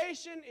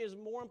salvation is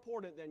more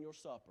important than your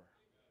supper.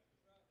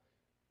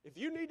 If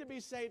you need to be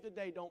saved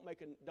today, don't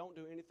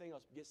do anything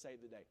else. Get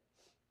saved today.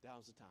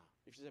 Now's the time.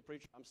 If you say,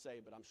 preacher, I'm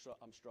saved, but I'm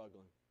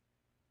struggling.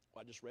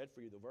 Well, I just read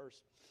for you the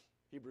verse.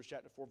 Hebrews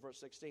chapter 4, verse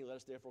 16, let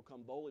us therefore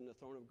come boldly to the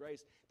throne of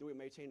grace, that we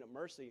may attain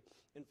mercy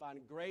and find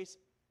grace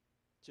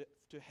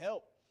to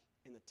help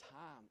in the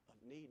time of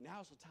need.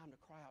 Now's the time to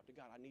cry out to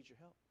God, I need your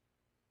help.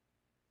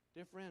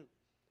 Dear friend,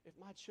 if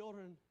my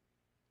children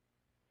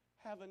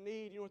have a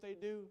need, you know what they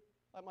do?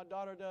 Like my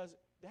daughter does,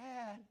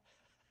 Dad.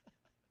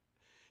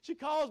 She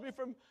calls me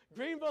from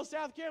Greenville,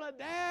 South Carolina,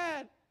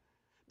 Dad,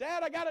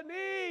 I got a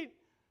need.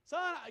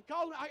 Son, I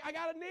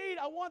got a need.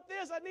 I want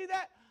this, I need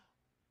that.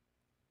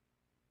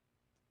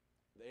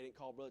 They didn't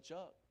call Brother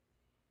Chuck.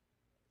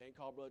 They didn't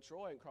call Brother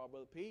Troy. They didn't call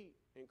Brother Pete.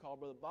 They didn't call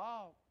Brother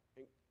Bob.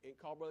 They didn't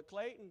call Brother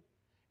Clayton.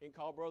 They didn't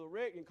call Brother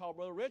Rick. They didn't call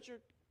Brother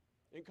Richard.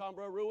 They didn't call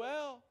Brother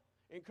Ruel.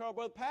 They didn't call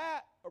Brother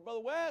Pat or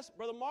Brother Wes,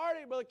 Brother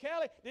Marty, Brother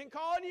Kelly. They didn't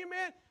call any of you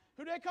men.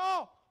 Who did they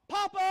call?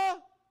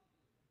 Papa.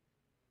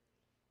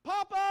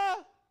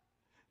 Papa.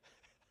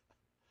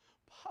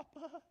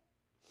 Papa.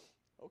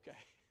 Okay.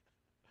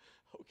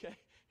 Okay.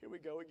 Here we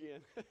go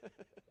again.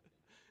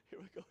 Here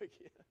we go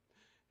again.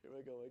 Here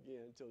we go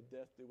again, until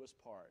death do us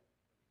part.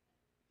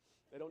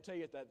 They don't tell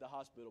you that at the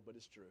hospital, but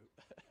it's true.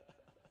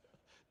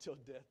 Till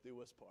death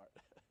do us part.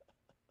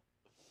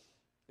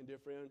 And dear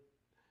friend,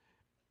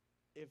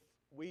 if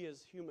we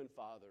as human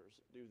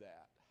fathers do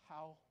that,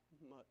 how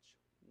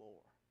much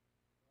more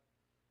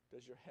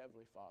does your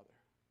Heavenly Father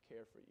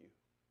care for you?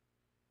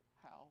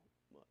 How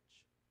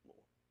much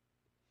more?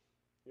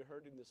 You're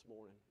hurting this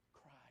morning.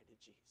 Cry to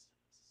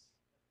Jesus.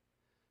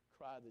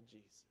 Cry to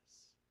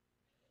Jesus.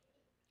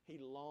 He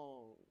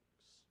longs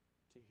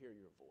to hear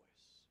your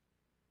voice.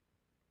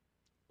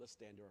 Let's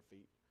stand to our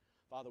feet.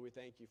 Father, we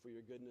thank you for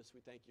your goodness.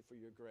 We thank you for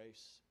your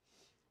grace.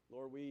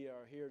 Lord, we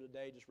are here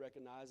today just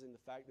recognizing the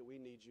fact that we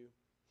need you.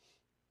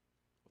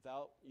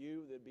 Without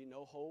you, there'd be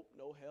no hope,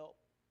 no help.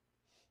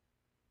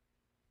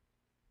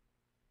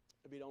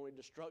 There'd be only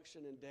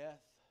destruction and death,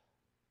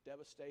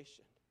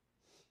 devastation.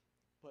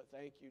 But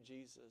thank you,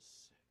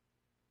 Jesus.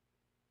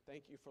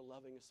 Thank you for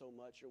loving us so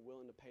much. You're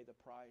willing to pay the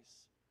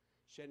price,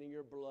 shedding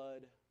your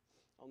blood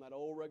on that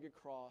old rugged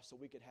cross so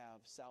we could have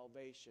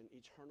salvation,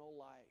 eternal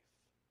life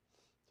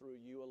through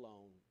you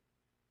alone.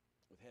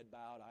 With head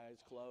bowed,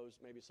 eyes closed,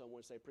 maybe someone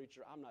would say,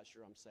 Preacher, I'm not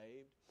sure I'm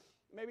saved.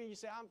 Maybe you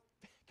say, I'm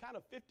kind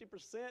of 50%,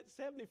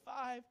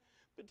 75%,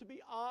 but to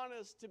be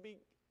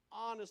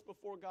honest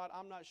before God,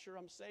 I'm not sure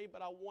I'm saved,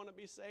 but I want to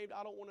be saved.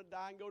 I don't want to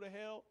die and go to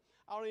hell.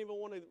 I don't even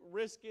want to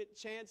risk it,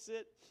 chance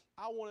it.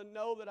 I want to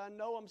know that I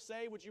know I'm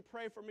saved. Would you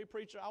pray for me,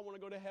 preacher? I want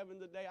to go to heaven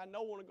today. I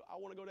want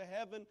to go to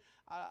heaven.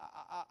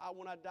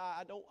 When I die,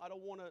 I don't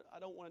want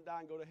to die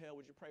and go to hell.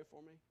 Would you pray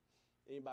for me? Anybody?